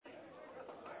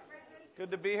Good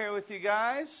to be here with you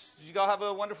guys. Did you all have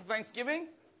a wonderful Thanksgiving?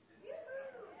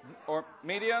 Or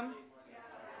medium?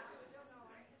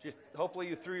 Hopefully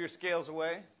you threw your scales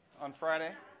away on Friday.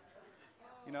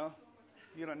 You know,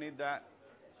 you don't need that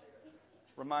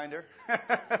reminder.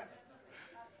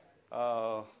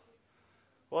 Well,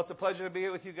 it's a pleasure to be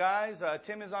here with you guys.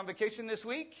 Tim is on vacation this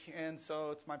week, and so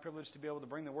it's my privilege to be able to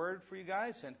bring the word for you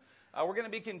guys. And we're going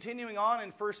to be continuing on in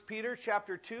 1 Peter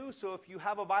chapter 2. So if you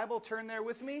have a Bible, turn there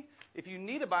with me. If you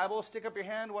need a Bible, stick up your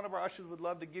hand. One of our ushers would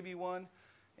love to give you one.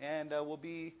 And we'll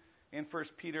be in 1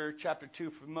 Peter chapter 2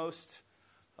 for most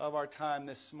of our time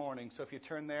this morning. So if you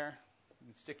turn there, you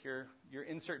can stick your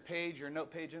insert page, your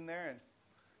note page in there,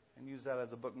 and use that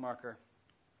as a bookmarker.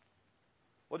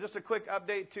 Well, just a quick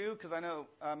update, too, because I know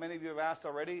many of you have asked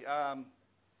already. I'm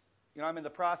in the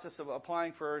process of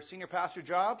applying for senior pastor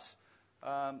jobs.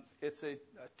 It's a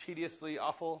tediously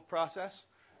awful process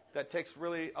that takes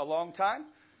really a long time.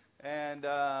 And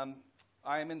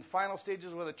I am in the final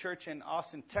stages with a church in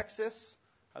Austin, Texas.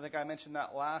 I think I mentioned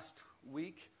that last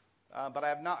week. But I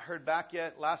have not heard back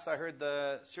yet. Last I heard,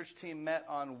 the search team met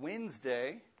on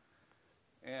Wednesday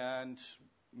and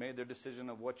made their decision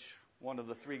of which one of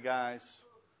the three guys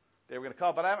they were going to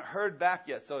call. But I haven't heard back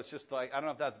yet. So it's just like, I don't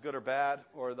know if that's good or bad,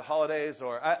 or the holidays,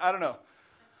 or I don't know.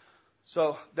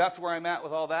 So that's where I'm at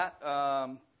with all that.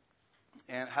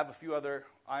 And have a few other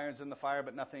irons in the fire,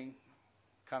 but nothing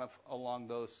kind of along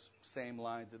those same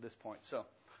lines at this point. So,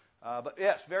 but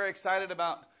yes, very excited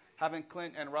about having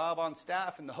Clint and Rob on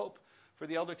staff, and the hope for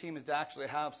the elder team is to actually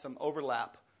have some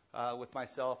overlap with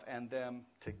myself and them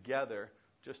together,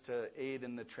 just to aid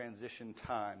in the transition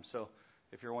time. So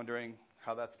if you're wondering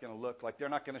how that's going to look, like they're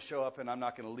not going to show up and I'm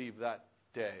not going to leave that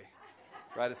day,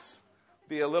 right? It's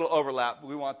be a little overlap.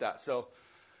 We want that. So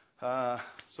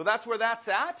that's where that's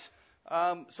at.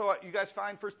 So you guys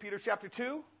find 1 Peter chapter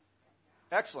 2?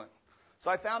 Excellent. So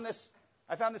I found this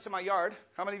in my yard.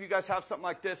 How many of you guys have something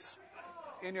like this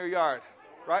in your yard,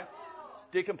 right? It's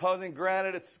decomposing.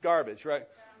 Granted, it's garbage, right?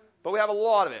 But we have a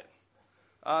lot of it.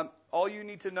 All you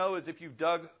need to know is if you've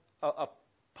dug a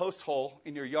post hole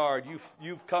in your yard,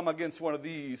 you've come against one of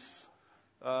these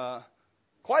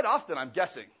quite often, I'm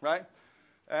guessing, right?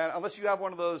 And unless you have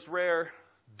one of those rare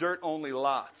dirt-only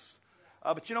lots.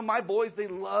 But my boys, they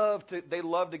love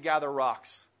to gather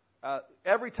rocks.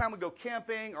 Every time we go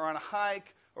camping or on a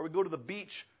hike or we go to the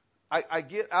beach, I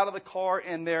get out of the car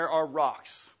and there are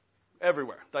rocks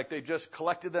everywhere. Like they just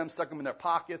collected them, stuck them in their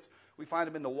pockets. We find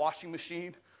them in the washing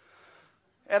machine.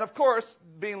 And of course,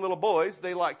 being little boys,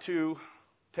 they like to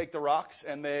take the rocks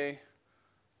and they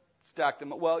stack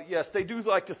them. Well, yes, they do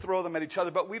like to throw them at each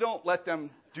other, but we don't let them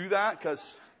do that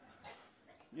because,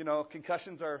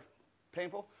 concussions are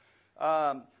painful.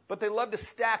 But they love to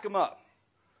stack them up.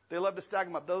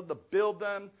 They'll build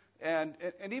them. And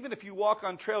even if you walk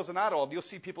on trails in Adelaide, you'll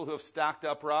see people who have stacked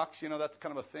up rocks. That's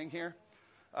kind of a thing here.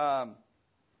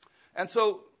 And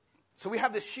so we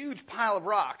have this huge pile of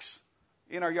rocks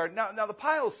in our yard. Now the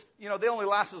piles, they only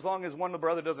last as long as one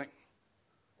brother doesn't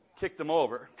kick them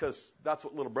over, because that's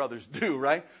what little brothers do,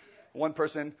 right? One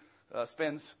person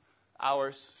spends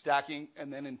hours stacking,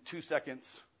 and then in 2 seconds,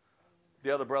 the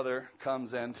other brother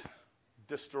comes and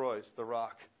destroys the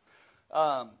rock.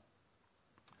 But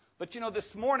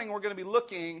this morning we're going to be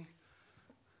looking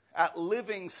at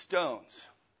living stones.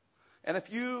 And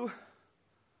if you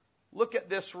look at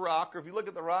this rock, or if you look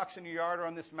at the rocks in your yard or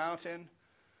on this mountain,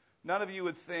 none of you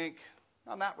would think,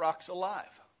 oh, that rock's alive.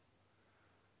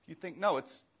 You think, no,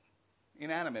 it's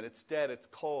inanimate, it's dead, it's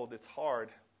cold, it's hard.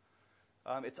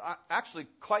 It's actually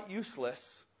quite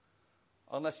useless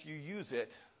unless you use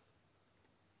it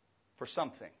for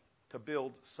something, to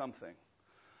build something.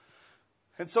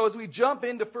 And so as we jump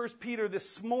into 1 Peter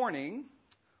this morning,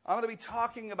 I'm going to be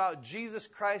talking about Jesus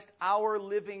Christ, our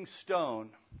living stone.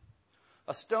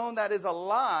 A stone that is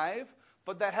alive,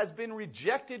 but that has been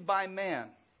rejected by man.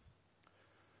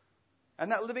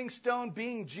 And that living stone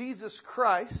being Jesus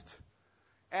Christ,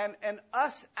 and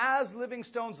us as living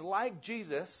stones like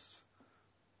Jesus,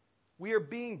 we are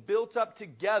being built up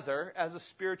together as a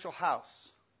spiritual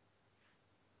house,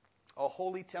 a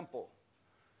holy temple,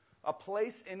 a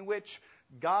place in which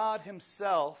God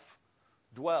himself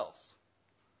dwells.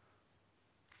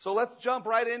 So let's jump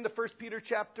right into 1 Peter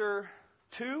chapter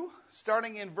 2,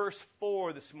 starting in verse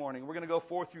 4 this morning. We're going to go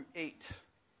 4 through 8.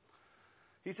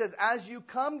 He says, "As you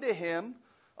come to him,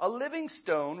 a living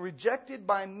stone rejected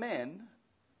by men,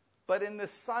 but in the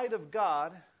sight of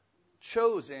God,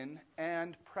 chosen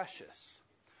and precious."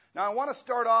 Now I want to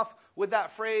start off with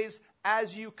that phrase,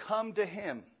 "as you come to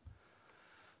him."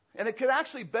 And it could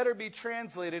actually better be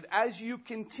translated, "as you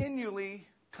continually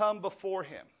come before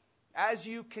him." as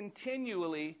you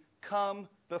continually come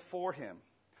before him.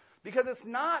 Because it's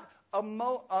not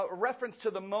a reference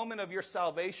to the moment of your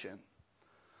salvation,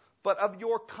 but of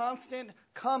your constant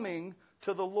coming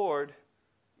to the Lord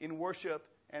in worship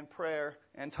and prayer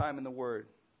and time in the Word.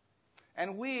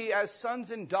 And we, as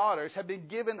sons and daughters, have been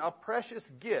given a precious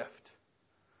gift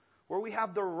where we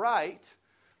have the right,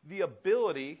 the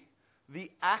ability, the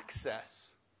access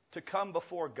to come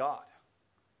before God.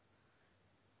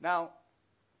 Now,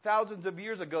 thousands of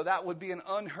years ago, that would be an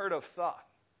unheard of thought.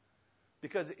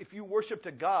 Because if you worshiped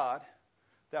a God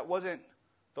that wasn't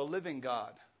the living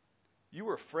God, you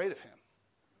were afraid of him.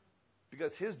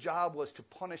 Because his job was to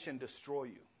punish and destroy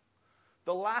you.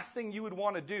 The last thing you would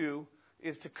want to do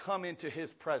is to come into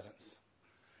his presence.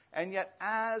 And yet,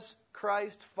 as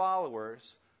Christ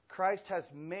followers, Christ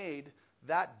has made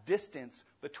that distance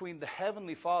between the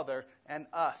Heavenly Father and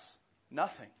us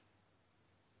nothing.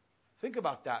 Think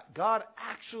about that. God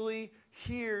actually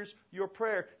hears your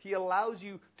prayer. He allows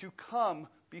you to come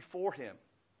before him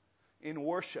in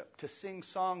worship, to sing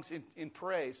songs in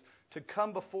praise, to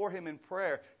come before him in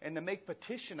prayer, and to make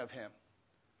petition of him,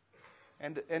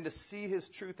 and to see his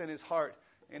truth and his heart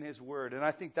in his word. And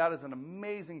I think that is an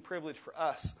amazing privilege for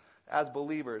us as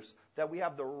believers, that we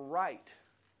have the right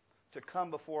to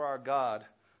come before our God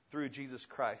through Jesus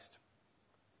Christ.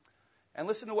 And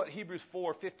listen to what Hebrews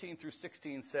 4:15 through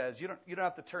 16 says. You don't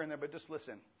have to turn there, but just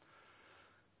listen.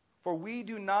 For we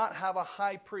do not have a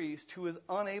high priest who is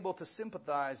unable to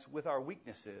sympathize with our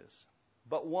weaknesses,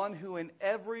 but one who in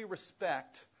every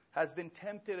respect has been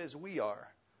tempted as we are,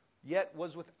 yet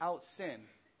was without sin.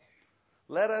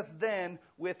 Let us then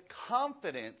with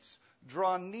confidence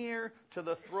draw near to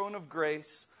the throne of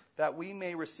grace, that we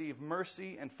may receive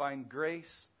mercy and find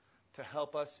grace to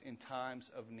help us in times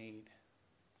of need.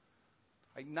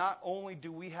 Like, not only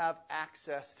do we have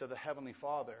access to the Heavenly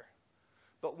Father,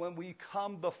 but when we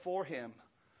come before him,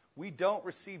 we don't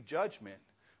receive judgment.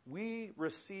 We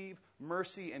receive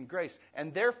mercy and grace.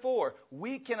 And therefore,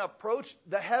 we can approach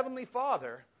the Heavenly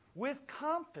Father with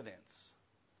confidence,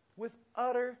 with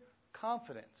utter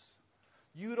confidence.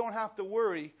 You don't have to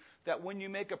worry that when you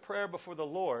make a prayer before the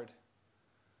Lord,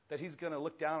 that he's going to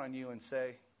look down on you and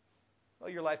say, well,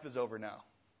 your life is over now.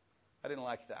 I didn't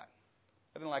like that.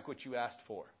 I didn't like what you asked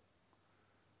for.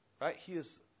 Right? He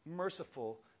is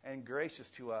merciful and gracious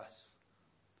to us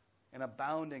and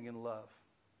abounding in love.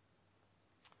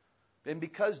 And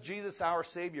because Jesus, our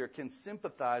Savior, can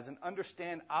sympathize and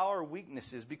understand our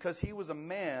weaknesses because he was a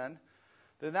man,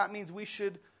 then that means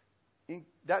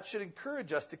that should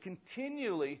encourage us to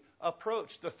continually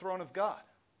approach the throne of God,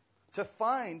 to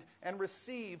find and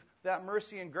receive that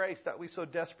mercy and grace that we so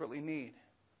desperately need.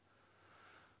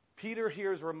 Peter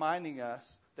here is reminding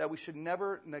us that we should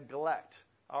never neglect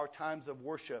our times of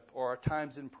worship or our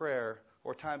times in prayer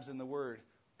or times in the Word,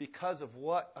 because of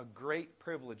what a great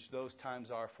privilege those times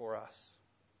are for us.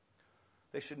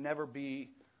 They should never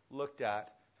be looked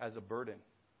at as a burden,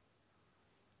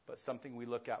 but something we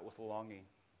look at with longing,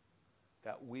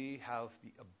 that we have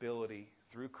the ability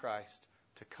through Christ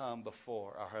to come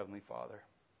before our Heavenly Father.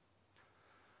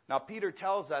 Now, Peter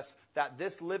tells us that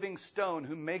this living stone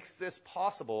who makes this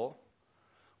possible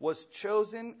was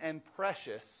chosen and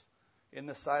precious in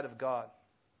the sight of God.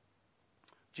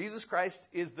 Jesus Christ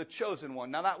is the chosen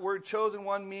one. Now, that word chosen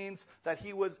one means that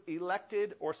he was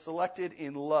elected or selected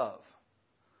in love.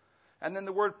 And then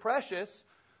the word precious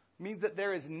means that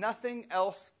there is nothing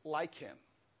else like him.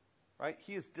 Right?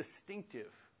 He is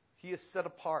distinctive. He is set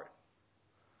apart.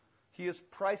 He is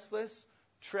priceless,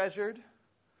 treasured,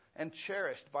 and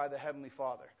cherished by the Heavenly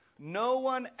Father. No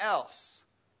one else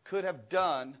could have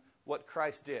done what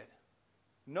Christ did.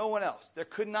 No one else. There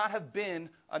could not have been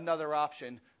another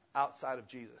option outside of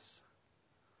Jesus.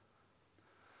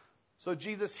 So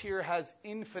Jesus here has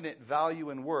infinite value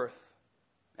and worth.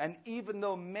 And even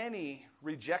though many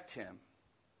reject him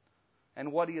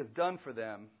and what he has done for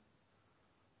them,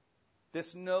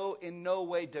 this in no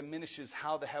way diminishes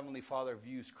how the Heavenly Father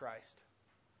views Christ.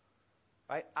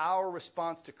 Right? Our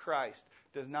response to Christ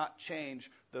does not change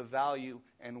the value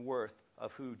and worth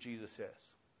of who Jesus is.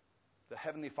 The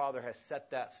Heavenly Father has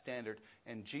set that standard,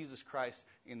 and Jesus Christ,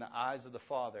 in the eyes of the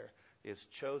Father, is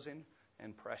chosen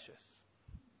and precious.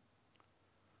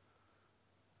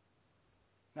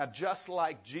 Now, just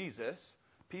like Jesus,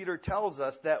 Peter tells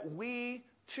us that we,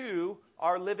 too,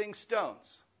 are living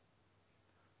stones.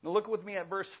 Now, look with me at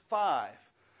verse 5.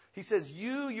 He says,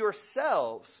 you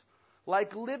yourselves,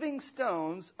 like living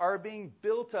stones, are being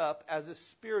built up as a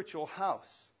spiritual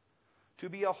house, to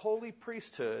be a holy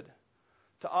priesthood,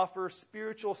 to offer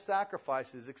spiritual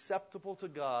sacrifices acceptable to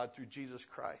God through Jesus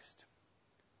Christ.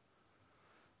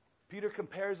 Peter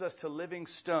compares us to living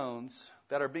stones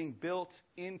that are being built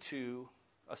into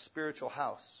a spiritual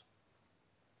house.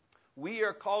 We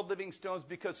are called living stones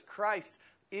because Christ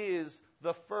is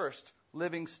the first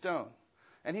living stone.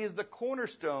 And he is the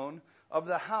cornerstone of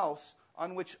the house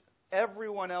on which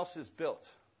everyone else is built.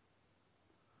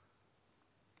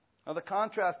 Now, the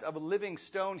contrast of a living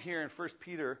stone here in 1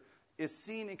 Peter is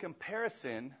seen in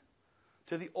comparison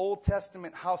to the Old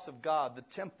Testament house of God, the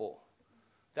temple,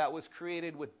 that was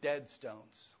created with dead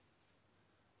stones,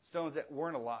 stones that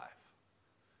weren't alive.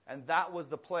 And that was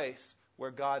the place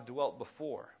where God dwelt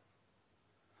before.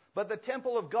 But the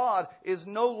temple of God is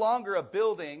no longer a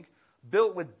building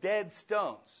built with dead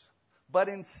stones, but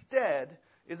instead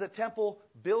is a temple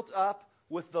built up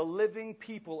with the living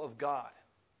people of God,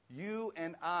 you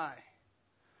and I.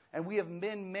 And we have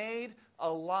been made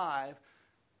alive.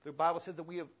 The Bible says that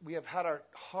we have had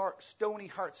our stony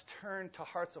hearts turned to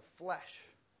hearts of flesh.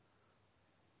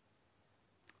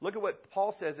 Look at what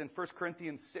Paul says in 1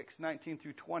 Corinthians 6:19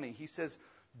 through 20. He says,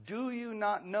 "Do you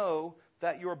not know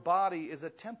that your body is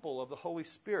a temple of the Holy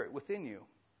Spirit within you,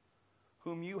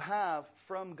 whom you have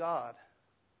from God?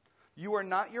 You are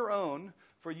not your own,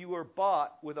 for you were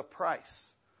bought with a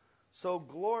price. So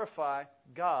glorify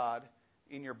God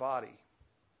in your body."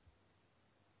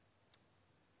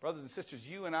 Brothers and sisters,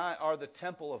 you and I are the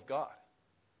temple of God.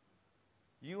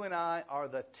 You and I are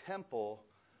the temple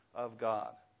of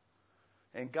God.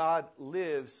 And God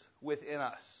lives within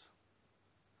us.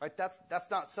 Right? That's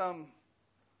not some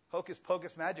hocus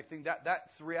pocus magic thing.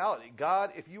 That's reality.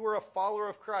 God, if you are a follower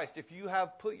of Christ, if you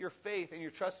have put your faith and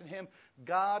your trust in him,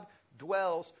 God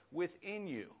dwells within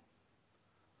you.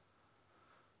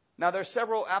 Now, there are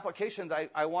several applications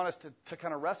I want us to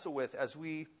kind of wrestle with as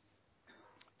we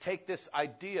take this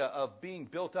idea of being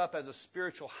built up as a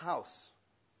spiritual house.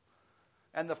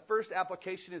 And the first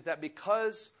application is that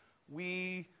because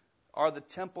we are the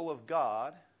temple of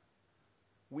God,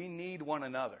 we need one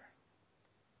another.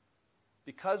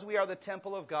 Because we are the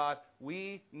temple of God,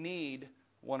 we need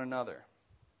one another.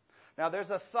 Now, there's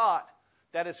a thought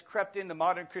that has crept into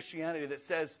modern Christianity that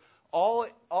says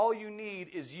all you need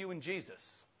is you and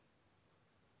Jesus.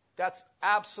 That's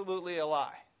absolutely a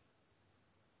lie.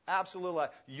 Absolutely lie.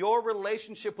 Your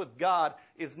relationship with God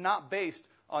is not based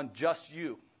on just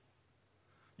you.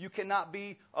 You cannot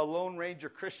be a Lone Ranger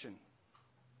Christian.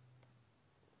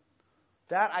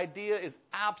 That idea is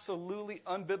absolutely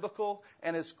unbiblical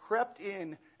and has crept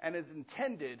in and is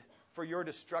intended for your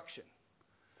destruction.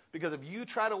 Because if you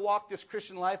try to walk this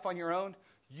Christian life on your own,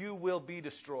 you will be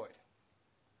destroyed.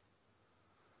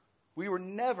 We were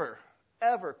never,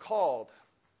 ever called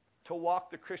to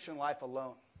walk the Christian life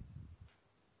alone.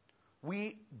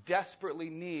 We desperately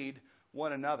need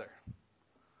one another.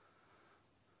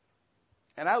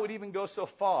 And I would even go so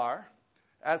far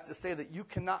as to say that you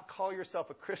cannot call yourself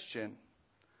a Christian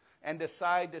and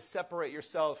decide to separate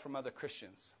yourselves from other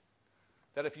Christians.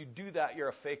 That if you do that, you're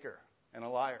a faker and a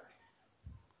liar.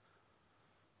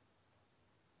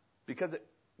 Because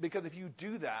if you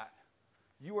do that,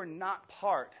 you are not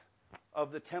part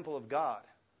of the temple of God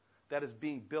that is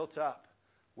being built up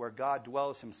where God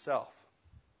dwells himself.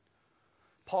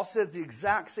 Paul says the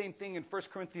exact same thing in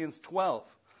 1 Corinthians 12.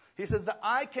 He says, "The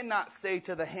eye cannot say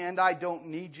to the hand, 'I don't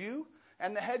need you,'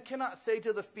 and the head cannot say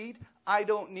to the feet, 'I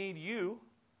don't need you.'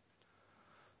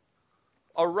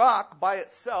 A rock by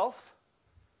itself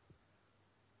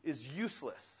is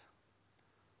useless.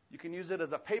 You can use it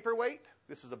as a paperweight.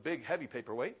 This is a big, heavy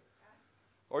paperweight.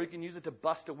 Or you can use it to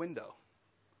bust a window.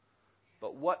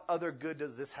 But what other good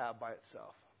does this have by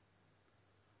itself?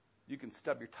 You can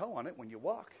stub your toe on it when you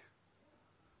walk.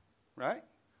 Right?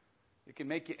 It can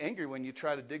make you angry when you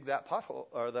try to dig that pothole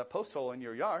or that post hole in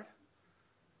your yard.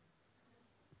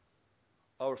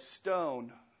 A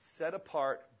stone set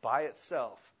apart by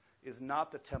itself is not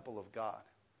the temple of God.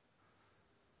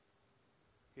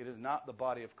 It is not the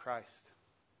body of Christ.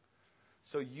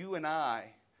 So you and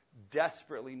I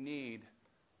desperately need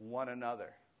one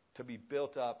another to be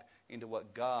built up into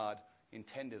what God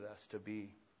intended us to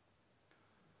be.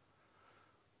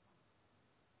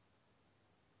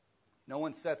 No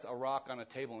one sets a rock on a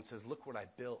table and says, "Look what I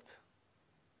built.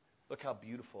 Look how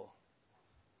beautiful."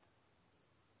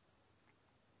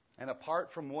 And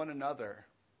apart from one another,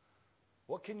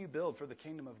 what can you build for the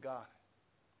kingdom of God?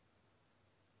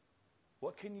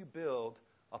 What can you build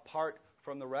apart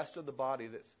from the rest of the body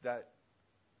that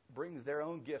brings their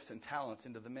own gifts and talents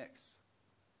into the mix?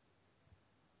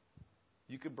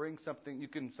 You could bring something, you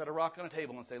can set a rock on a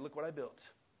table and say, "Look what I built."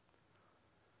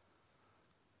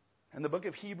 And the book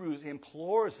of Hebrews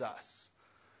implores us.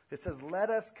 It says, "Let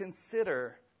us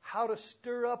consider how to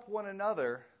stir up one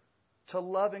another to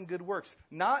love and good works,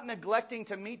 not neglecting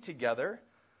to meet together,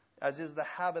 as is the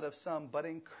habit of some, but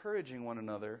encouraging one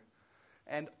another,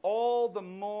 and all the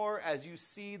more as you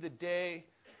see the day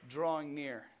drawing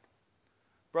near.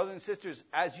 Brothers and sisters,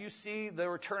 as you see the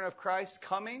return of Christ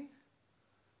coming,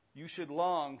 you should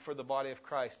long for the body of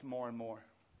Christ more and more.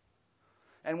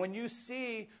 And when you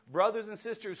see brothers and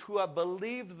sisters who have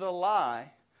believed the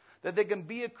lie that they can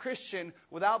be a Christian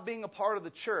without being a part of the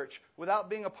church, without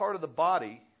being a part of the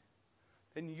body,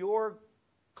 then your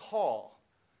call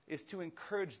is to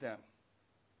encourage them,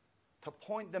 to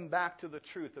point them back to the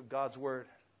truth of God's Word,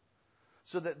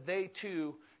 so that they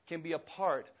too can be a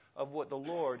part of what the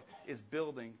Lord is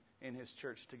building in His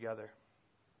church together.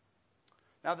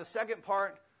 Now, the second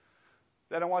part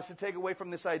that I want us to take away from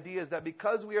this idea is that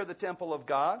because we are the temple of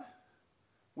God,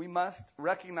 we must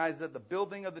recognize that the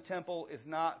building of the temple is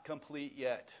not complete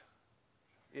yet.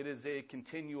 It is a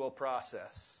continual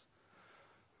process.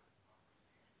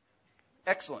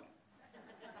 Excellent.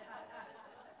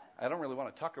 I don't really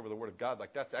want to talk over the Word of God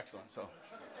like that's excellent. So,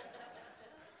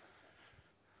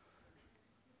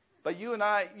 but you and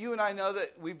I know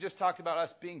that we've just talked about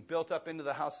us being built up into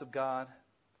the house of God,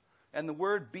 and the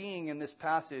word "being" in this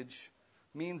passage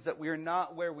means that we are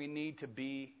not where we need to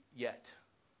be yet.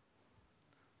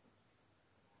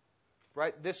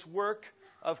 Right? This work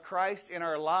of Christ in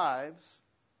our lives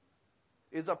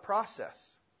is a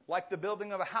process, like the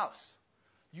building of a house.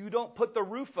 You don't put the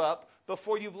roof up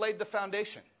before you've laid the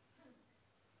foundation.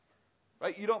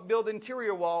 Right? You don't build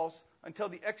interior walls until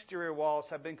the exterior walls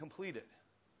have been completed.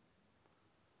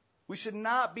 We should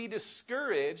not be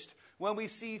discouraged when we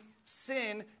see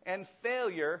sin and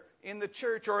failure in the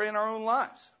church or in our own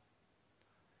lives.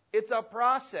 It's a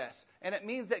process, and it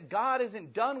means that God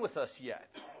isn't done with us yet.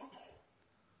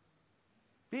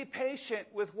 Be patient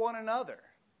with one another.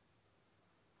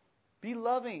 Be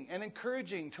loving and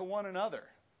encouraging to one another.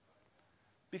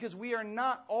 Because we are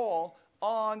not all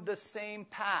on the same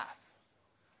path.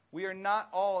 We are not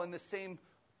all in the same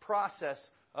process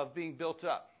of being built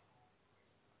up.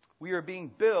 We are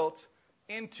being built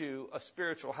into a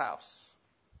spiritual house.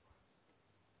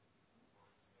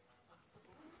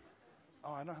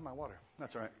 Oh, I don't have my water.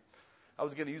 That's all right. I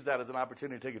was going to use that as an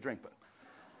opportunity to take a drink, but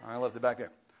I left it back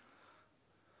there.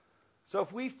 So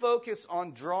if we focus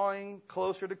on drawing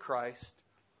closer to Christ,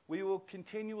 we will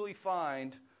continually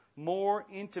find more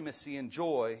intimacy and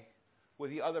joy with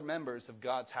the other members of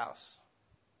God's house.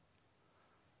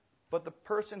 But the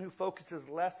person who focuses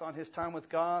less on his time with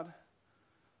God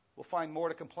will find more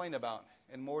to complain about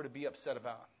and more to be upset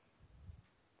about.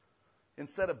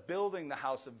 Instead of building the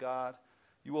house of God,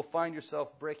 you will find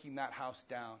yourself breaking that house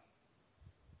down.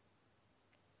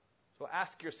 So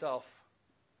ask yourself,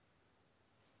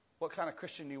 what kind of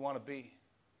Christian do you want to be?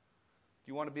 Do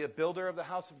you want to be a builder of the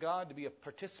house of God, to be a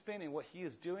participant in what He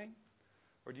is doing?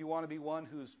 Or do you want to be one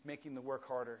who's making the work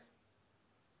harder?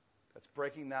 That's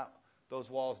breaking those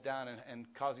walls down and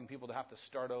causing people to have to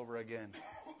start over again.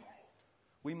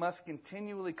 We must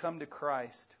continually come to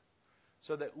Christ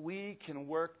so that we can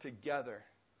work together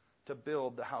to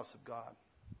build the house of God.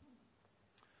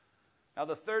 Now,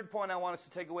 the third point I want us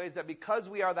to take away is that because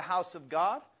we are the house of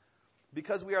God,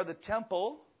 because we are the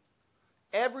temple,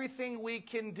 everything we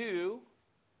can do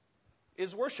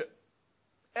is worship.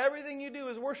 Everything you do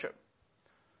is worship.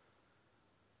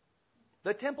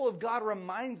 The temple of God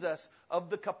reminds us of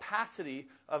the capacity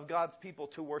of God's people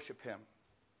to worship Him.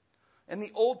 In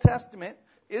the Old Testament,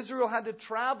 Israel had to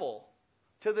travel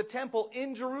to the temple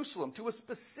in Jerusalem, to a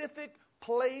specific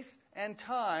place and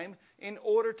time in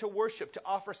order to worship, to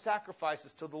offer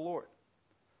sacrifices to the Lord.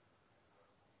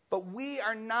 But we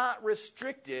are not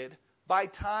restricted by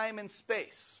time and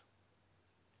space.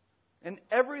 And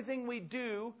everything we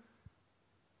do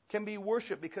can be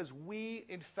worship because we,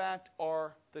 in fact,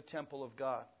 are the temple of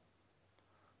God.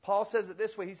 Paul says it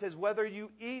this way. He says, whether you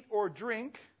eat or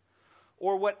drink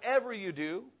or whatever you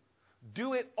do,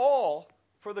 do it all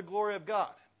for the glory of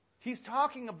God. He's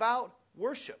talking about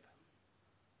worship.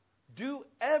 Do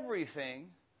everything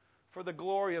for the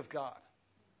glory of God.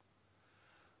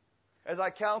 As I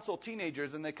counsel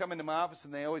teenagers and they come into my office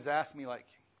and they always ask me, like,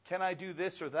 can I do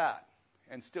this or that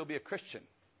and still be a Christian?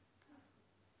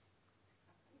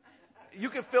 You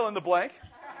can fill in the blank.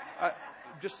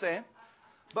 Just saying.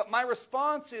 But my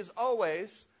response is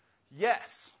always,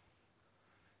 yes,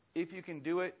 if you can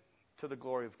do it to the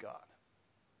glory of God.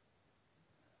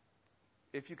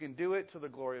 If you can do it to the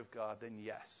glory of God, then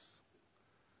yes.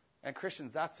 And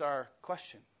Christians, that's our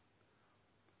question.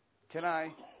 Can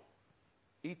I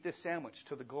eat this sandwich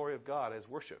to the glory of God as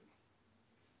worship?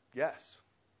 Yes,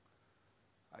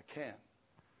 I can.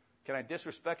 Can I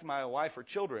disrespect my wife or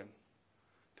children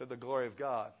to the glory of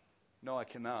God? No, I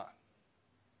cannot.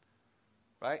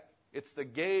 Right? It's the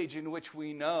gauge in which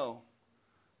we know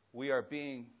we are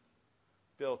being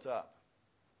built up.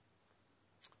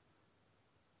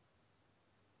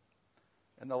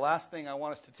 And the last thing I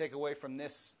want us to take away from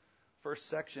this first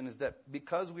section is that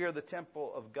because we are the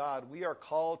temple of God, we are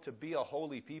called to be a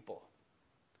holy people.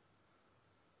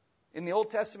 In the Old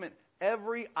Testament,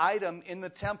 every item in the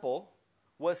temple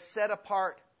was set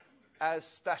apart as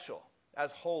special,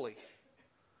 as holy.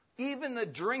 Even the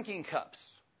drinking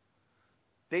cups.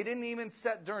 They didn't even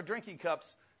set drinking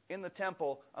cups in the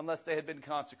temple unless they had been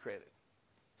consecrated.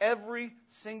 Every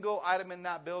single item in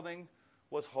that building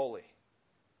was holy.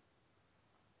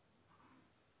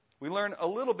 We learn a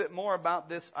little bit more about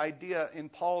this idea in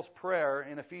Paul's prayer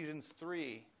in Ephesians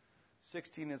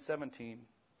 3:16 and 17.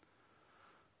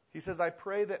 He says, I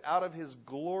pray that out of his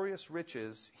glorious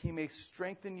riches he may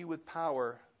strengthen you with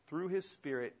power through his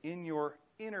Spirit in your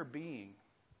inner being,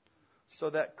 so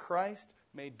that Christ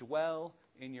may dwell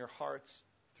in your hearts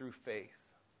through faith.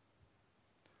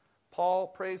 Paul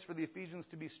prays for the Ephesians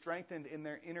to be strengthened in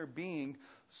their inner being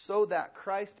so that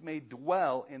Christ may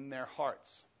dwell in their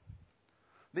hearts.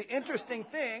 The interesting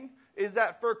thing is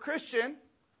that for a Christian,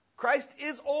 Christ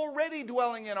is already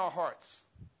dwelling in our hearts.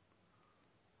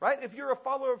 Right? If you're a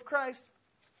follower of Christ,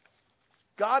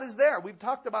 God is there. We've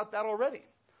talked about that already.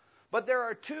 But there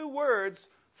are two words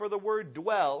for the word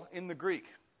dwell in the Greek.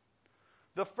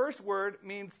 The first word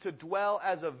means to dwell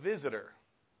as a visitor,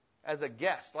 as a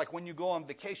guest, like when you go on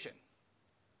vacation.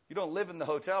 You don't live in the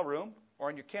hotel room or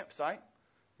on your campsite.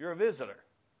 You're a visitor.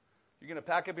 You're going to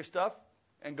pack up your stuff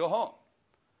and go home.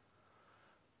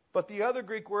 But the other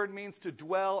Greek word means to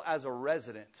dwell as a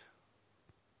resident,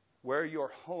 where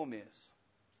your home is.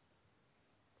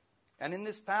 And in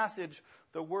this passage,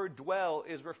 the word dwell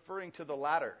is referring to the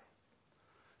latter.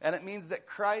 And it means that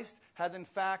Christ has in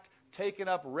fact taken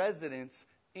up residence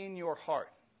in your heart.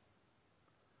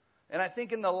 And I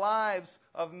think in the lives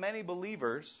of many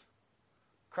believers,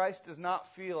 Christ does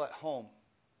not feel at home.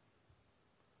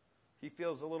 He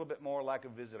feels a little bit more like a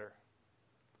visitor.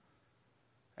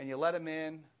 And you let him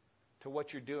in to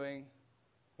what you're doing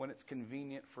when it's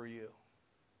convenient for you.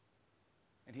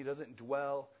 And he doesn't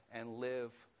dwell and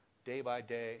live day by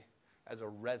day as a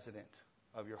resident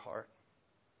of your heart.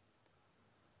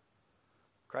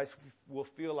 Christ will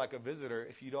feel like a visitor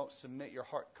if you don't submit your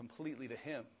heart completely to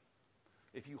him.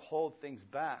 If you hold things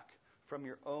back from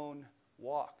your own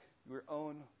walk, your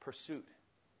own pursuit.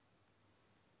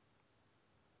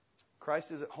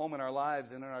 Christ is at home in our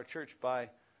lives and in our church by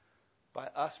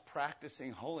us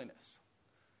practicing holiness.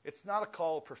 It's not a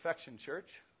call to perfection,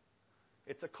 church.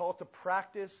 It's a call to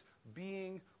practice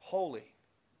being holy.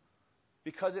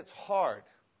 Because it's hard.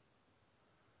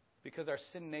 Because our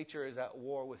sin nature is at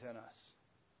war within us.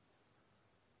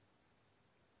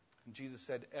 And Jesus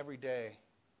said every day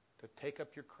to take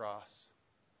up your cross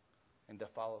and to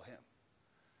follow him.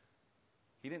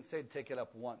 He didn't say to take it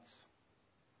up once.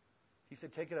 He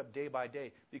said take it up day by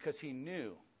day because he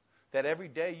knew that every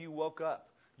day you woke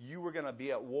up, you were going to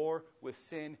be at war with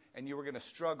sin and you were going to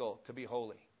struggle to be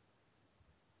holy.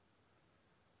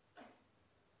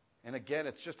 And again,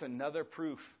 it's just another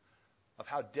proof of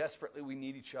how desperately we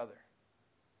need each other.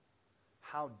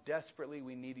 How desperately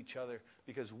we need each other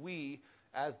because we,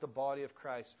 as the body of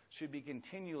Christ, should be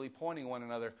continually pointing one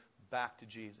another back to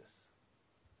Jesus.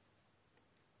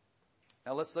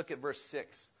 Now let's look at verse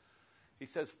 6. He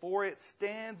says, "For it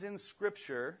stands in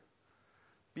Scripture,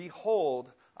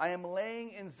 behold, I am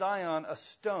laying in Zion a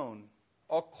stone,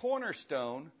 a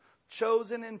cornerstone,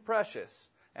 chosen and precious,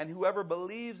 and whoever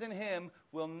believes in him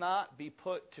will not be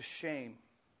put to shame."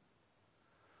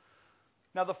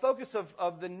 Now the focus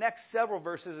of the next several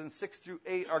verses in 6 through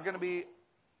 8 are going to be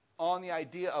on the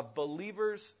idea of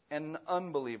believers and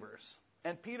unbelievers.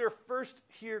 And Peter first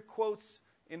here quotes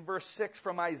in verse 6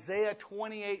 from Isaiah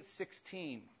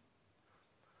 28:16.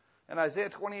 And Isaiah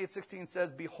 28:16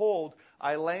 says, "Behold,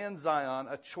 I lay in Zion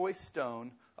a choice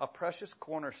stone, a precious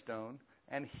cornerstone,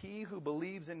 and he who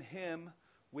believes in him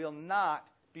will not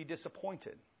be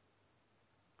disappointed."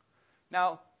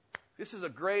 Now, this is a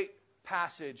great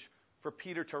passage for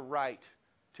Peter to write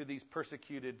to these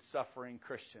persecuted, suffering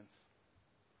Christians.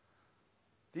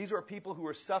 These were people who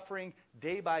were suffering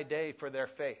day by day for their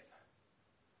faith.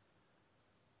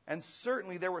 And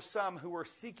certainly there were some who were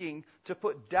seeking to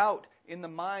put doubt in the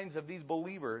minds of these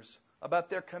believers about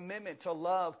their commitment to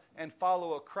love and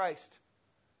follow a Christ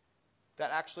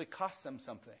that actually costs them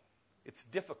something. It's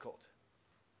difficult.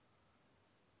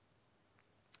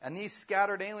 And these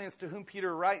scattered aliens to whom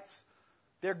Peter writes,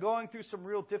 they're going through some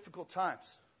real difficult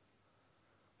times.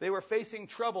 They were facing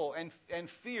trouble and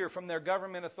fear from their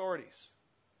government authorities.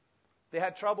 They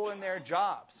had trouble in their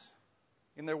jobs,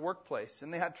 in their workplace,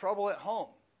 and they had trouble at home.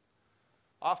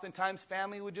 Oftentimes,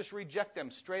 family would just reject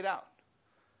them straight out.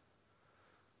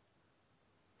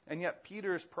 And yet,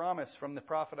 Peter's promise from the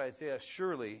prophet Isaiah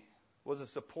surely was a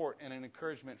support and an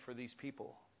encouragement for these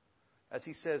people. As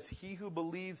he says, he who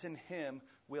believes in him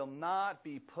will not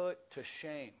be put to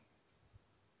shame.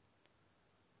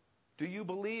 Do you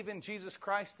believe in Jesus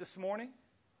Christ this morning?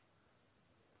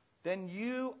 Then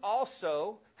you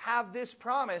also have this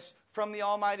promise from the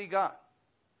Almighty God,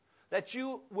 that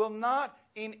you will not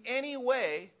in any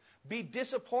way be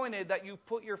disappointed that you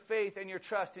put your faith and your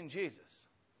trust in Jesus.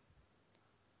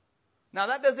 Now,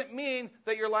 that doesn't mean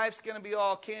that your life's going to be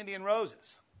all candy and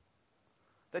roses,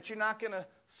 that you're not going to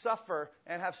suffer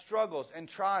and have struggles and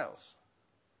trials.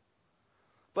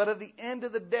 But at the end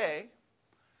of the day,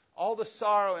 all the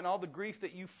sorrow and all the grief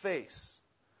that you face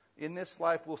in this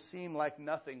life will seem like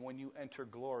nothing when you enter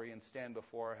glory and stand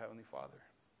before our Heavenly Father.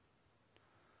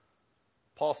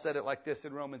 Paul said it like this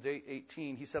in Romans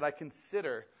 8:18. He said, I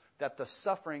consider that the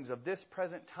sufferings of this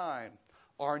present time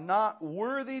are not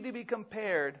worthy to be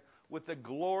compared with the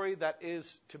glory that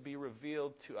is to be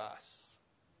revealed to us.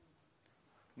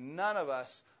 None of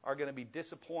us are going to be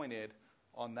disappointed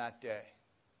on that day.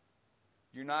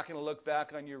 You're not going to look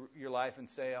back on your life and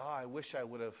say, oh, I wish I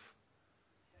would have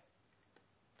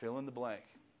fill in the blank.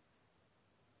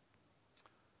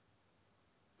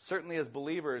 Certainly as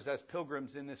believers, as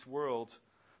pilgrims in this world,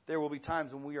 there will be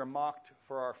times when we are mocked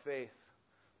for our faith,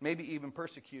 maybe even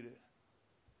persecuted.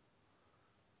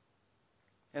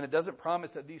 And it doesn't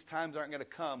promise that these times aren't going to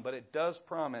come, but it does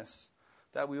promise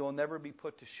that we will never be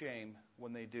put to shame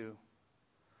when they do.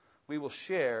 We will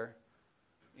share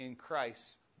in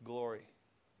Christ's glory.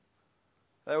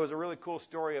 There was a really cool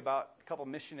story about a couple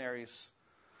missionaries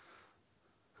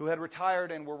who had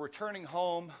retired and were returning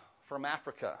home from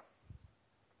Africa.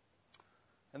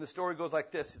 And the story goes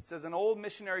like this. It says an old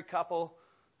missionary couple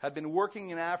had been working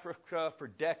in Africa for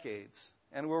decades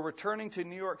and were returning to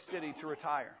New York City to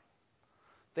retire.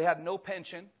 They had no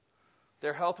pension.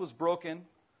 Their health was broken.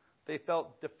 They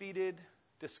felt defeated,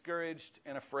 discouraged,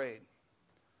 and afraid.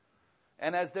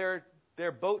 And as their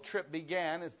boat trip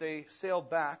began, as they sailed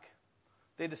back,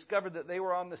 they discovered that they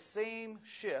were on the same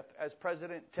ship as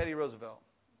President Teddy Roosevelt,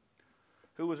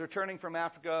 who was returning from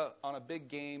Africa on a big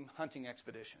game hunting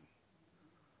expedition.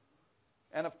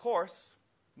 And of course,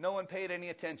 no one paid any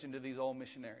attention to these old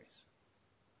missionaries.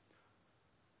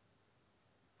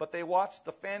 But they watched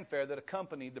the fanfare that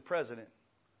accompanied the president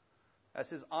as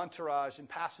his entourage and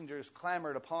passengers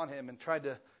clamored upon him and tried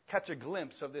to catch a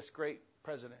glimpse of this great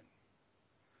president.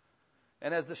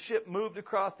 And as the ship moved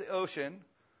across the ocean,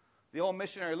 the old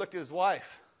missionary looked at his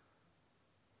wife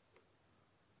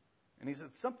and he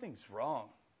said, something's wrong.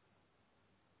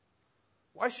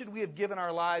 Why should we have given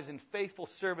our lives in faithful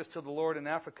service to the Lord in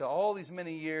Africa all these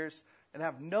many years and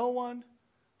have no one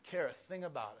care a thing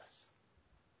about us?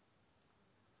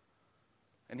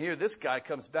 And here this guy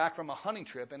comes back from a hunting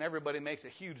trip and everybody makes a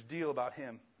huge deal about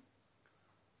him.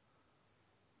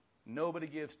 Nobody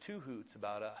gives two hoots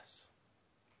about us.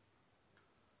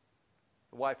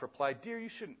 The wife replied, dear, you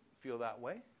shouldn't feel that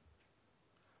way.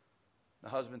 The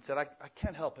husband said, I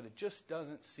can't help it. It just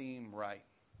doesn't seem right.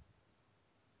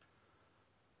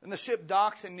 And the ship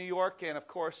docks in New York, and of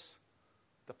course,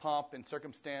 the pomp and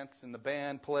circumstance and the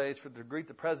band plays to greet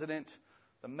the president.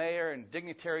 The mayor and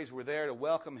dignitaries were there to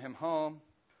welcome him home.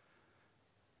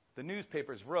 The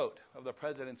newspapers wrote of the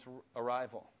president's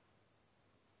arrival.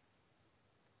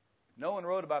 No one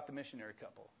wrote about the missionary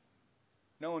couple.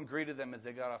 No one greeted them as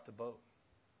they got off the boat.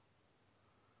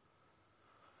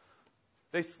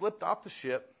 They slipped off the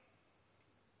ship,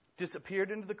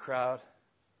 disappeared into the crowd,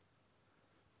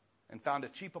 and found a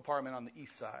cheap apartment on the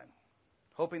east side,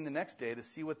 hoping the next day to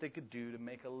see what they could do to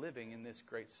make a living in this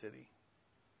great city.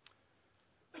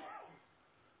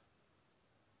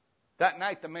 That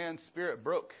night, the man's spirit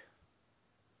broke.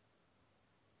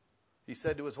 He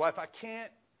said to his wife, I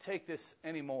can't take this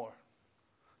anymore.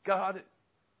 God's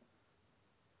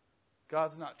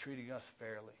not treating us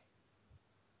fairly.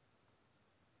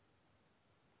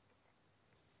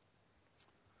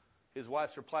 His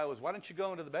wife's reply was, why don't you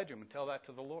go into the bedroom and tell that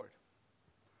to the Lord?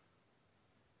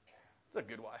 It's a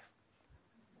good wife.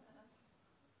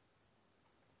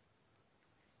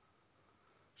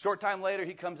 Short time later,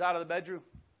 he comes out of the bedroom.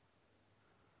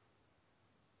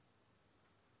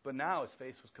 But now his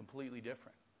face was completely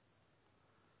different.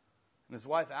 And his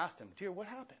wife asked him, dear, what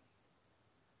happened?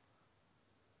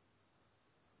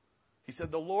 He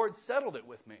said, the Lord settled it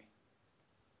with me.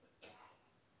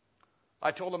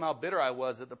 I told him how bitter I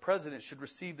was that the president should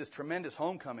receive this tremendous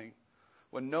homecoming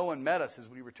when no one met us as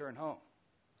we returned home.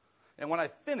 And when I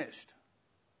finished,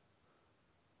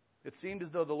 it seemed as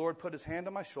though the Lord put his hand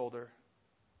on my shoulder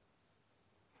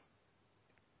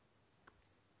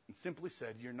and simply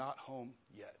said, "You're not home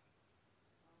yet."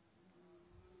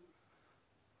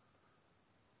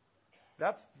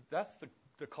 That's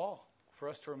the call for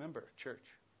us to remember, church.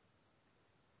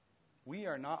 We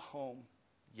are not home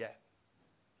yet.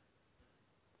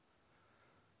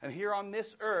 And here on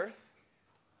this earth,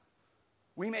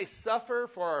 we may suffer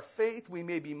for our faith, we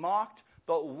may be mocked,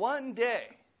 but one day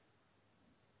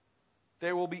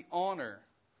there will be honor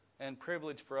and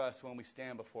privilege for us when we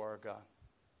stand before our God.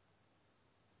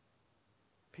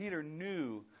 Peter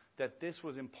knew that this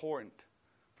was important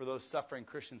for those suffering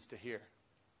Christians to hear.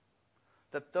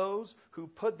 That those who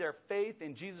put their faith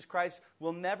in Jesus Christ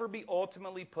will never be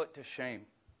ultimately put to shame.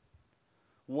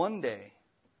 One day,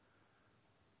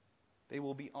 they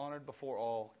will be honored before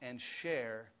all and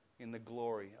share in the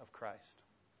glory of Christ.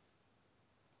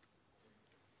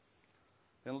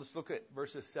 Then let's look at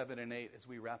verses 7 and 8 as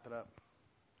we wrap it up.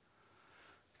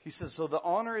 He says, "So the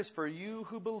honor is for you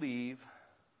who believe,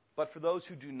 but for those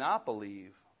who do not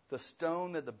believe, the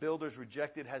stone that the builders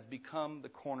rejected has become the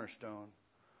cornerstone,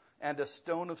 and a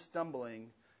stone of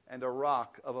stumbling and a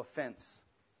rock of offense.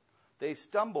 They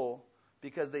stumble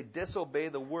because they disobey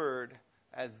the word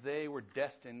as they were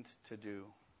destined to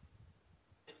do."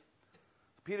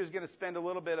 Peter's going to spend a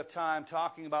little bit of time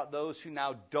talking about those who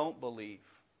now don't believe.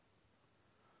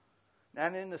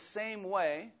 And in the same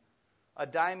way, a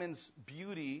diamond's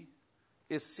beauty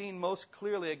is seen most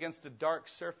clearly against a dark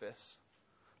surface.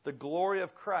 The glory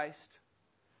of Christ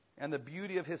and the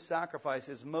beauty of his sacrifice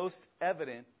is most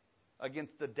evident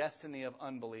against the destiny of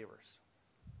unbelievers.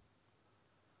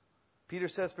 Peter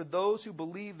says, for those who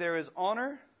believe there is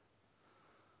honor,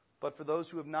 but for those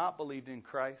who have not believed in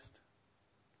Christ,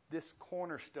 this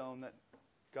cornerstone that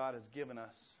God has given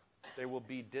us, there will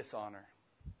be dishonor.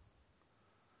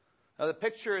 Now, the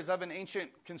picture is of an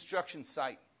ancient construction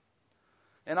site.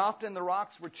 And often the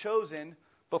rocks were chosen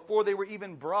before they were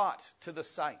even brought to the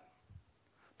site.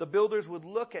 The builders would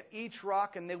look at each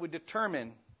rock and they would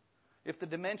determine if the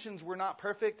dimensions were not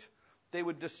perfect, they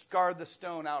would discard the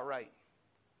stone outright.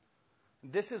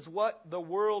 This is what the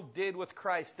world did with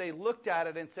Christ. They looked at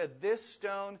it and said, this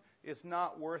stone is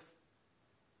not worth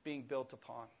being built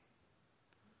upon.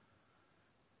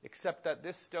 Except that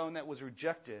this stone that was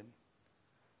rejected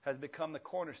has become the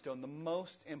cornerstone, the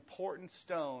most important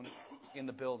stone in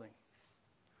the building.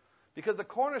 Because the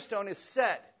cornerstone is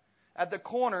set at the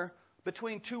corner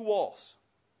between two walls.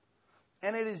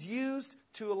 And it is used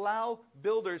to allow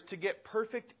builders to get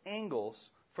perfect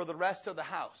angles for the rest of the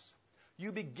house.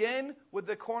 You begin with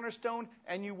the cornerstone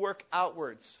and you work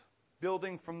outwards,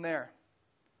 building from there.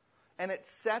 And it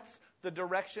sets the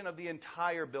direction of the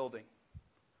entire building.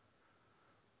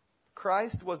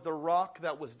 Christ was the rock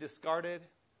that was discarded,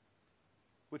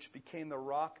 which became the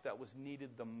rock that was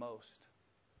needed the most.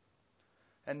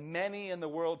 And many in the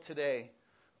world today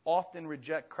often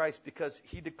reject Christ because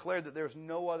he declared that there's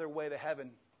no other way to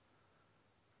heaven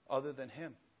other than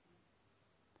him.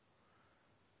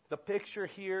 The picture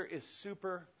here is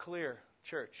super clear,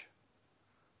 church.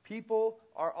 People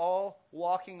are all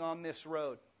walking on this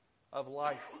road of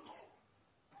life.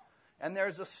 And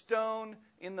there's a stone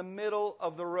in the middle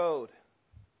of the road.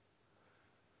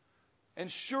 And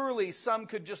surely some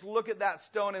could just look at that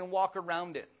stone and walk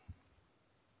around it.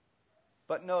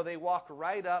 But no, they walk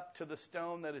right up to the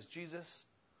stone that is Jesus,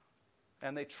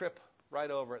 and they trip right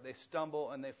over it. They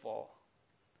stumble and they fall.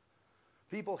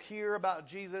 People hear about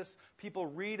Jesus. People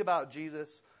read about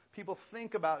Jesus. People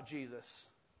think about Jesus.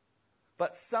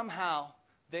 But somehow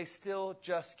they still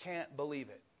just can't believe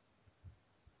it.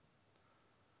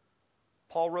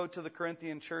 Paul wrote to the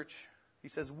Corinthian church, he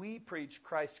says, we preach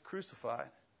Christ crucified.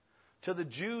 To the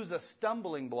Jews a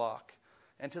stumbling block,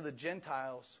 and to the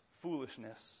Gentiles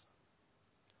foolishness.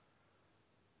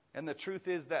 And the truth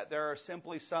is that there are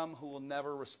simply some who will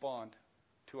never respond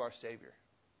to our Savior.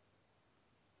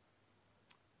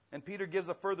 And Peter gives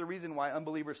a further reason why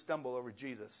unbelievers stumble over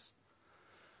Jesus.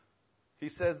 He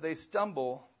says they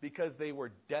stumble because they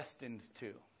were destined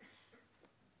to.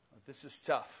 This is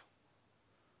tough.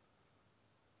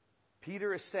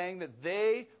 Peter is saying that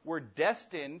they were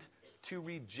destined to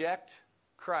reject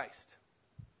Christ.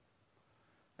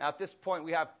 Now, at this point,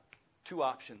 we have two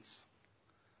options.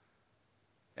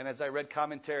 And as I read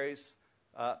commentaries,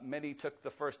 many took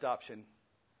the first option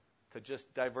to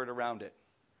just divert around it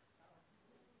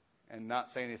and not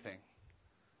say anything.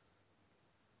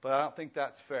 But I don't think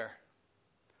that's fair.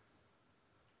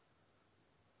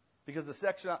 Because the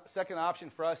second option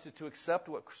for us is to accept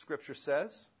what Scripture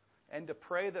says and to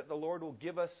pray that the Lord will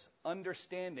give us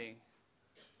understanding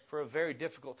for a very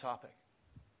difficult topic.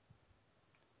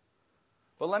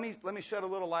 But let me shed a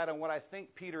little light on what I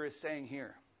think Peter is saying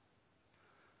here.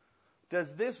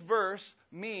 Does this verse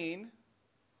mean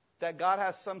that God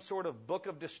has some sort of book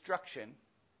of destruction,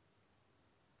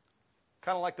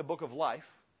 kind of like the book of life,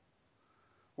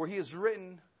 where he has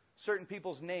written certain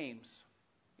people's names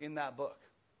in that book,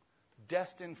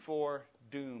 destined for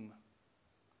doom?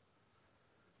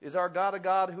 Is our God a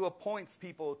God who appoints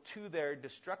people to their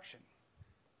destruction?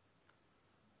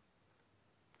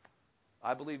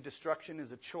 I believe destruction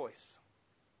is a choice.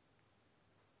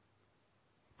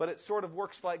 But it sort of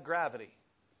works like gravity.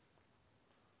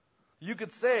 You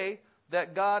could say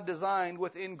that God designed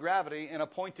within gravity an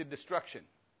appointed destruction.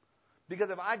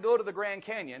 Because if I go to the Grand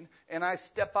Canyon and I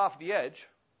step off the edge,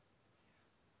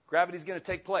 gravity is going to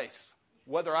take place,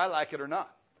 whether I like it or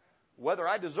not, whether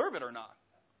I deserve it or not.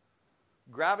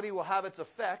 Gravity will have its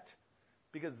effect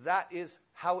because that is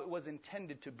how it was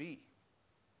intended to be.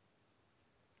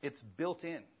 It's built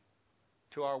in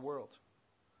to our world.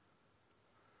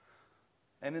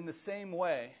 And in the same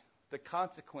way, the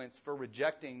consequence for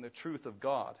rejecting the truth of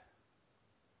God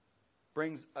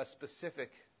brings a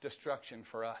specific destruction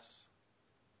for us.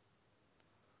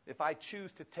 If I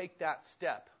choose to take that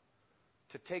step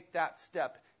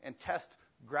and test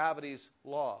gravity's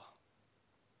law,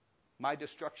 my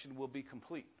destruction will be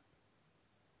complete.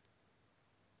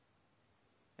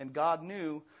 And God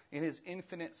knew in his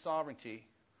infinite sovereignty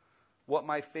what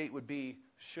my fate would be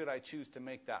should I choose to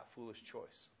make that foolish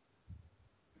choice.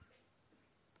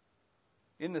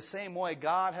 In the same way,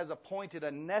 God has appointed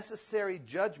a necessary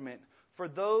judgment for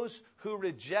those who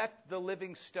reject the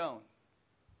living stone.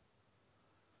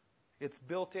 It's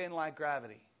built in like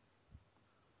gravity.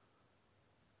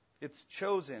 It's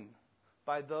chosen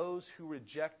by those who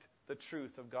reject the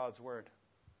truth of God's Word.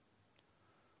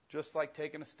 Just like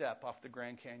taking a step off the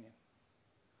Grand Canyon.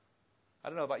 I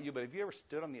don't know about you, but have you ever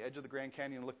stood on the edge of the Grand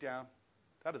Canyon and looked down?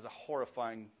 That is a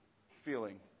horrifying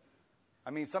feeling. I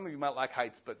mean, some of you might like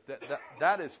heights, but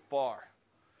that is far.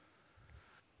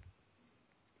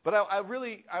 But I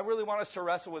really want us to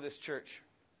wrestle with this, church,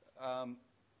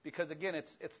 because again,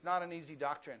 it's not an easy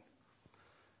doctrine.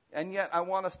 And yet, I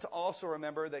want us to also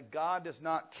remember that God does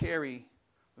not carry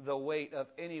the weight of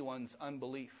anyone's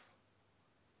unbelief.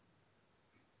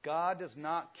 God does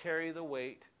not carry the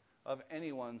weight of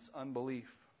anyone's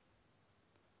unbelief.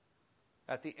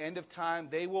 At the end of time,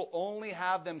 they will only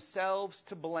have themselves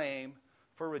to blame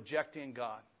for rejecting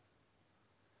God.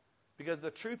 Because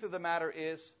the truth of the matter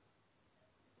is,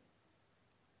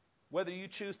 whether you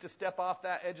choose to step off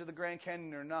that edge of the Grand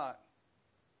Canyon or not,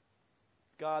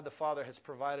 God the Father has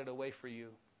provided a way for you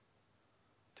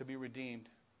to be redeemed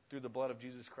through the blood of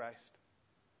Jesus Christ.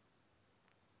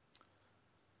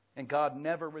 And God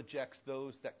never rejects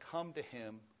those that come to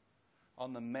him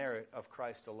on the merit of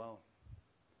Christ alone.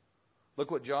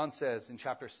 Look what John says in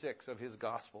chapter 6 of his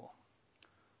gospel,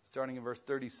 starting in verse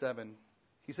 37.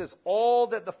 He says, "All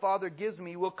that the Father gives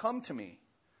me will come to me,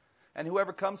 and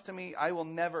whoever comes to me I will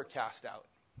never cast out.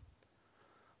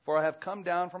 For I have come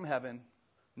down from heaven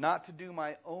not to do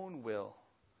my own will,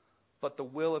 but the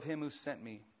will of him who sent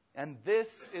me. And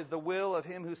this is the will of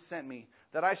him who sent me,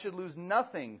 that I should lose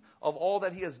nothing of all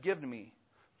that he has given me,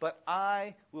 but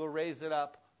I will raise it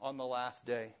up on the last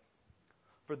day.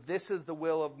 For this is the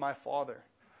will of my Father,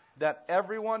 that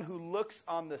everyone who looks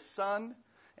on the Son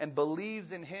and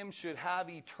believes in him should have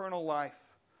eternal life,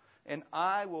 and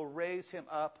I will raise him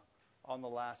up on the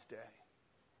last day."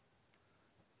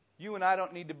 You and I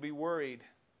don't need to be worried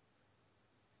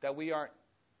that we aren't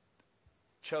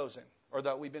chosen or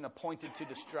that we've been appointed to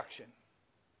destruction.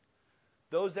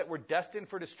 Those that were destined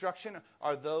for destruction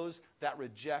are those that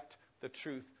reject the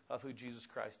truth of who Jesus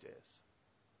Christ is.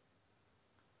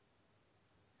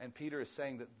 And Peter is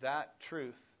saying that that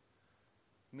truth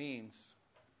means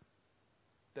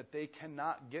that they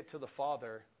cannot get to the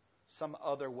Father some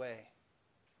other way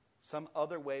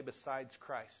besides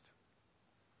Christ.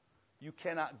 You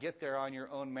cannot get there on your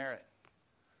own merit.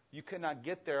 You cannot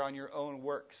get there on your own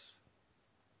works,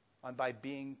 by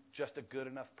being just a good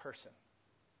enough person.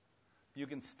 You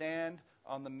can stand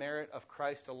on the merit of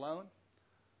Christ alone,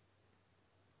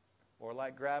 or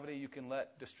like gravity, you can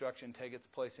let destruction take its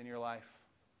place in your life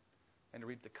and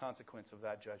reap the consequence of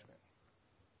that judgment.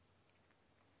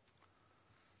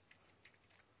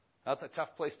 That's a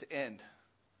tough place to end,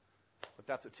 but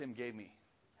that's what Tim gave me.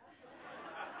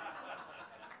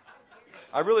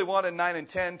 I really wanted 9 and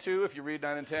 10 too, if you read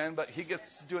 9 and 10, but he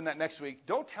gets doing that next week.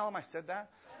 Don't tell him I said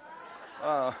that.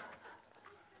 No.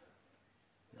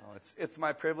 No, it's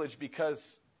my privilege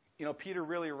because, Peter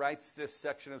really writes this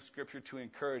section of Scripture to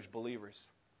encourage believers.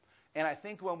 And I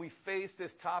think when we face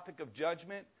this topic of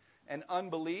judgment and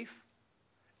unbelief,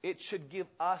 it should give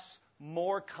us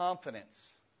more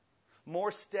confidence,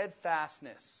 more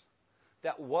steadfastness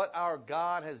that what our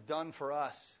God has done for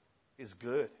us is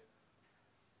good,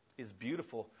 is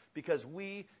beautiful, because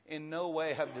we in no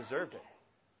way have deserved it.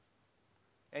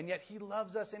 And yet He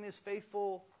loves us and is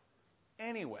faithful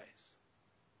anyways.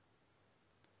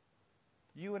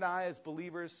 You and I as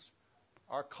believers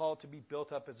are called to be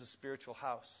built up as a spiritual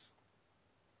house.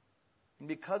 And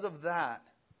because of that,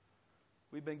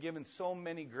 we've been given so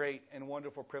many great and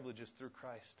wonderful privileges through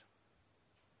Christ.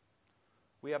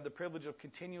 We have the privilege of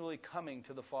continually coming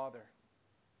to the Father,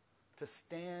 to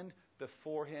stand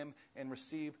before Him and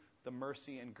receive the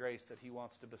mercy and grace that He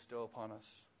wants to bestow upon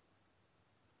us.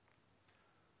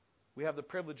 We have the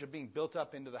privilege of being built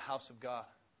up into the house of God.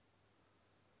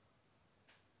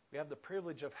 We have the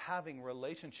privilege of having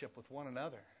relationship with one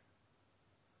another.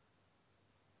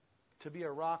 To be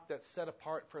a rock that's set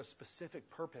apart for a specific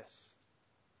purpose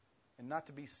and not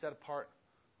to be set apart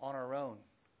on our own.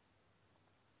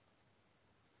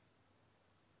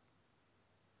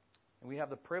 And we have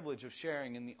the privilege of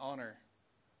sharing in the honor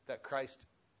that Christ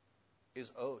is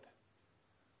owed.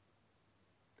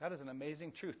 That is an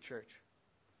amazing truth, church.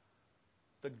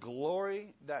 The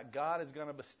glory that God is going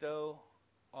to bestow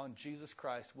on Jesus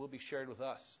Christ will be shared with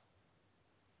us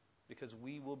because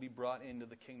we will be brought into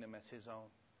the kingdom as His own.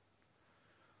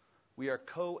 We are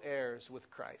co-heirs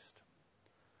with Christ.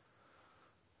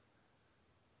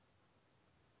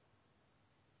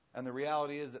 And the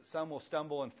reality is that some will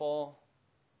stumble and fall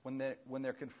when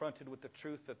they're confronted with the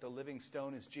truth that the living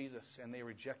stone is Jesus and they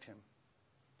reject Him.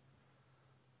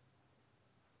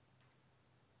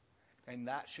 And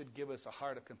that should give us a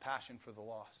heart of compassion for the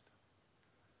lost,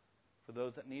 for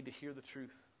those that need to hear the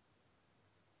truth.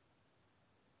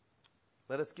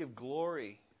 Let us give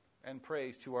glory and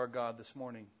praise to our God this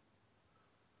morning,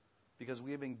 because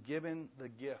we have been given the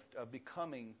gift of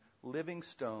becoming living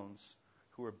stones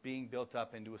who are being built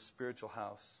up into a spiritual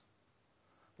house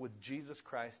with Jesus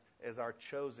Christ as our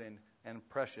chosen and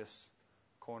precious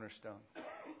cornerstone.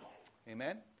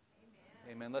 Amen?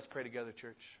 Amen. Let's pray together,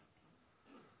 church.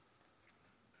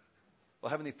 Well,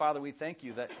 Heavenly Father, we thank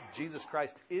You that Jesus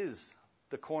Christ is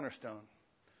the cornerstone,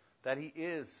 that He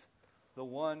is the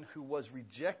one who was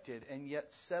rejected and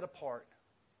yet set apart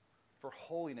for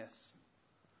holiness,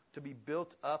 to be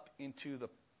built up into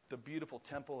the beautiful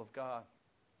temple of God,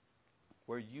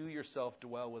 where You Yourself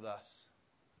dwell with us.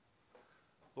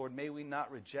 Lord, may we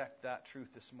not reject that truth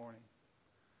this morning,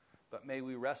 but may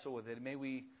we wrestle with it. May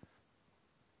we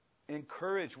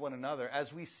encourage one another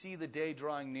as we see the day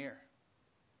drawing near.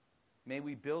 May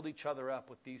we build each other up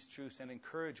with these truths and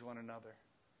encourage one another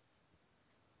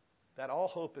that all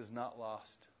hope is not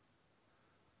lost.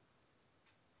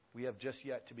 We have just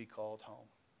yet to be called home.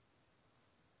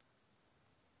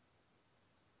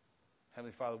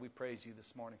 Heavenly Father, we praise You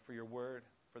this morning for Your word,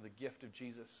 for the gift of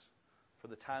Jesus, for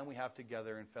the time we have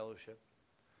together in fellowship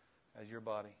as Your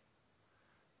body.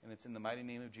 And it's in the mighty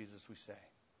name of Jesus we say,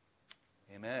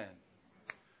 amen.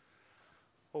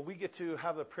 Well, we get to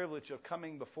have the privilege of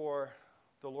coming before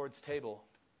the Lord's table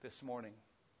this morning.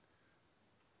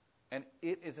 And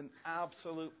it is an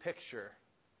absolute picture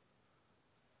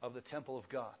of the temple of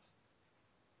God.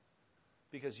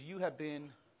 Because you have been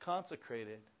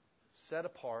consecrated, set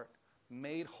apart,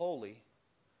 made holy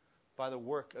by the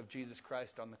work of Jesus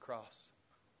Christ on the cross.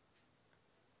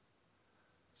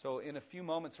 So in a few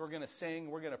moments we're going to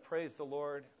sing, we're going to praise the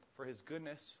Lord for His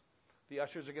goodness. The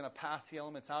ushers are going to pass the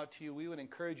elements out to you. We would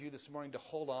encourage you this morning to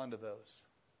hold on to those.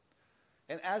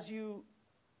 And as you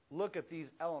look at these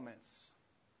elements,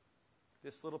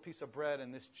 this little piece of bread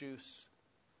and this juice,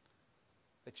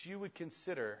 that you would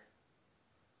consider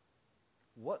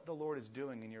what the Lord is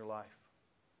doing in your life.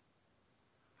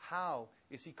 How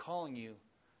is He calling you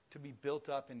to be built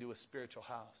up into a spiritual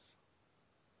house?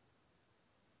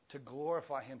 To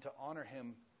glorify Him, to honor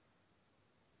Him,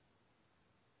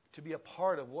 to be a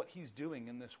part of what He's doing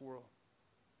in this world.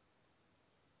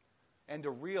 And to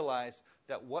realize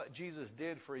that what Jesus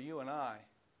did for you and I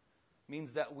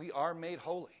means that we are made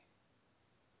holy.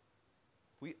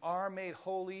 We are made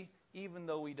holy even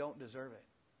though we don't deserve it.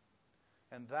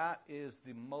 And that is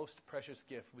the most precious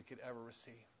gift we could ever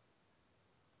receive.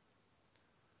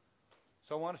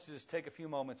 So I want us to just take a few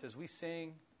moments as we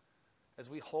sing, as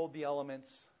we hold the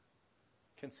elements,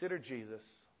 consider Jesus,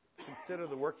 consider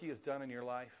the work He has done in your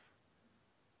life,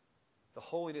 the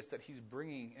holiness that He's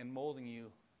bringing and molding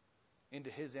you into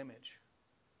His image,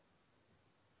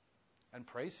 and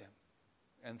praise Him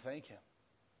and thank Him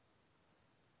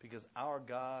because our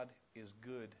God is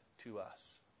good to us.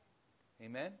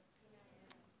 Amen?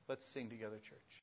 Let's sing together, church.